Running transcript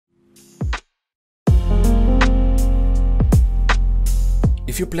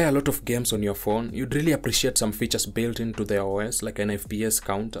If you play a lot of games on your phone, you'd really appreciate some features built into the OS like an FPS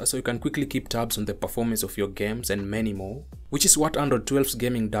counter so you can quickly keep tabs on the performance of your games and many more, which is what Android 12's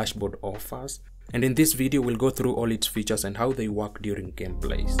gaming dashboard offers, and in this video we'll go through all its features and how they work during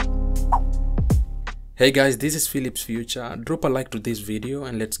gameplays. Hey guys, this is Philip's Future. Drop a like to this video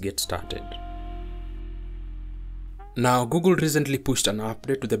and let's get started. Now, Google recently pushed an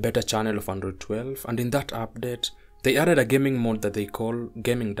update to the beta channel of Android 12, and in that update, they added a gaming mode that they call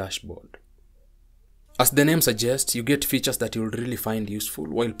Gaming Dashboard. As the name suggests, you get features that you'll really find useful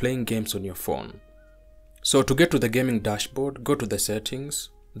while playing games on your phone. So to get to the Gaming Dashboard, go to the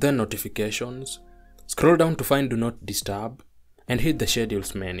Settings, then Notifications, scroll down to find Do Not Disturb, and hit the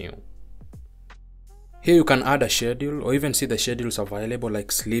Schedules menu. Here you can add a schedule or even see the schedules available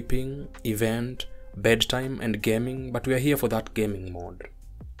like sleeping, event, bedtime and gaming, but we are here for that gaming mode.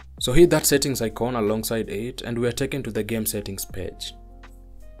 So hit that settings icon alongside it and we are taken to the game settings page.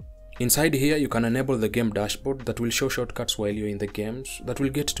 Inside here you can enable the game dashboard that will show shortcuts while you're in the games that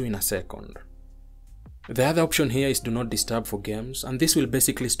we'll get to in a second. The other option here is Do Not Disturb for games, and this will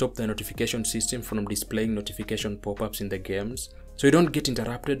basically stop the notification system from displaying notification pop-ups in the games so you don't get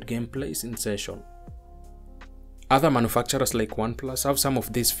interrupted gameplays in session. Other manufacturers like OnePlus have some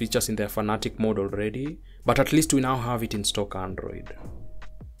of these features in their Fanatic mode already, but at least we now have it in stock Android.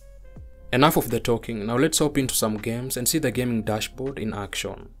 Enough of the talking, now let's hop into some games and see the gaming dashboard in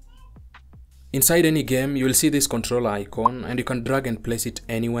action. Inside any game, you will see this controller icon and you can drag and place it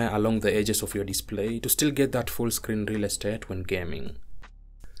anywhere along the edges of your display to still get that full screen real estate when gaming.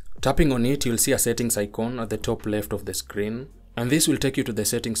 Tapping on it, you'll see a settings icon at the top left of the screen, and this will take you to the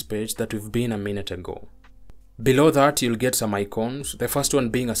settings page that we've been a minute ago. Below that, you'll get some icons, the first one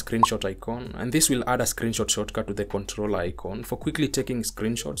being a screenshot icon, and this will add a screenshot shortcut to the controller icon for quickly taking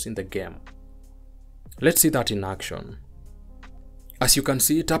screenshots in the game. Let's see that in action. As you can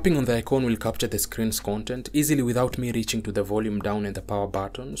see, tapping on the icon will capture the screen's content easily without me reaching to the volume down and the power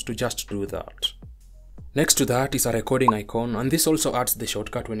buttons to just do that. Next to that is a recording icon, and this also adds the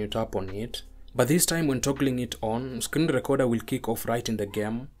shortcut when you tap on it, but this time when toggling it on, screen recorder will kick off right in the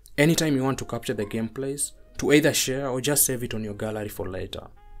game anytime you want to capture the gameplays, to either share or just save it on your gallery for later.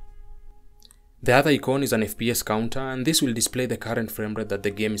 The other icon is an FPS counter, and this will display the current frame rate that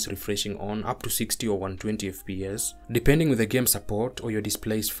the game is refreshing on up to 60 or 120 FPS, depending with the game support or your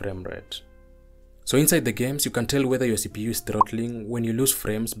display's frame rate. So inside the games, you can tell whether your CPU is throttling when you lose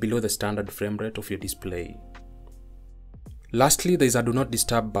frames below the standard frame rate of your display. Lastly, there is a Do Not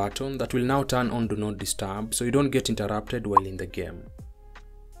Disturb button that will now turn on Do Not Disturb so you don't get interrupted while in the game.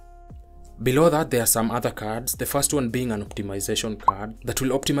 Below that, there are some other cards, the first one being an optimization card that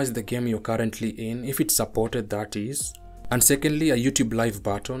will optimize the game you're currently in if it's supported, that is, and secondly a YouTube live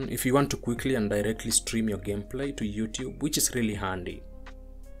button if you want to quickly and directly stream your gameplay to YouTube, which is really handy.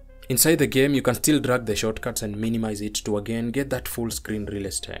 Inside the game, you can still drag the shortcuts and minimize it to again get that full screen real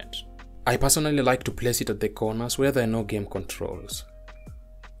estate. I personally like to place it at the corners where there are no game controls.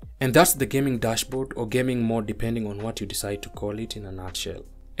 And that's the gaming dashboard or gaming mode depending on what you decide to call it in a nutshell.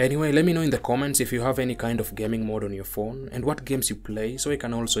 Anyway, let me know in the comments if you have any kind of gaming mode on your phone and what games you play so I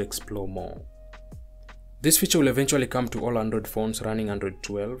can also explore more. This feature will eventually come to all Android phones running Android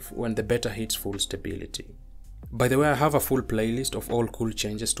 12 when the beta hits full stability. By the way, I have a full playlist of all cool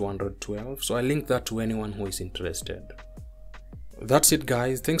changes to Android 12, so I'll link that to anyone who is interested. That's it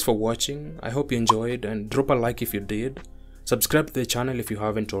guys, thanks for watching, I hope you enjoyed, and drop a like if you did, subscribe to the channel if you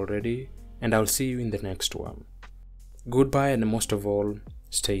haven't already, and I'll see you in the next one. Goodbye, and most of all,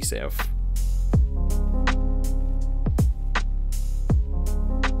 stay safe.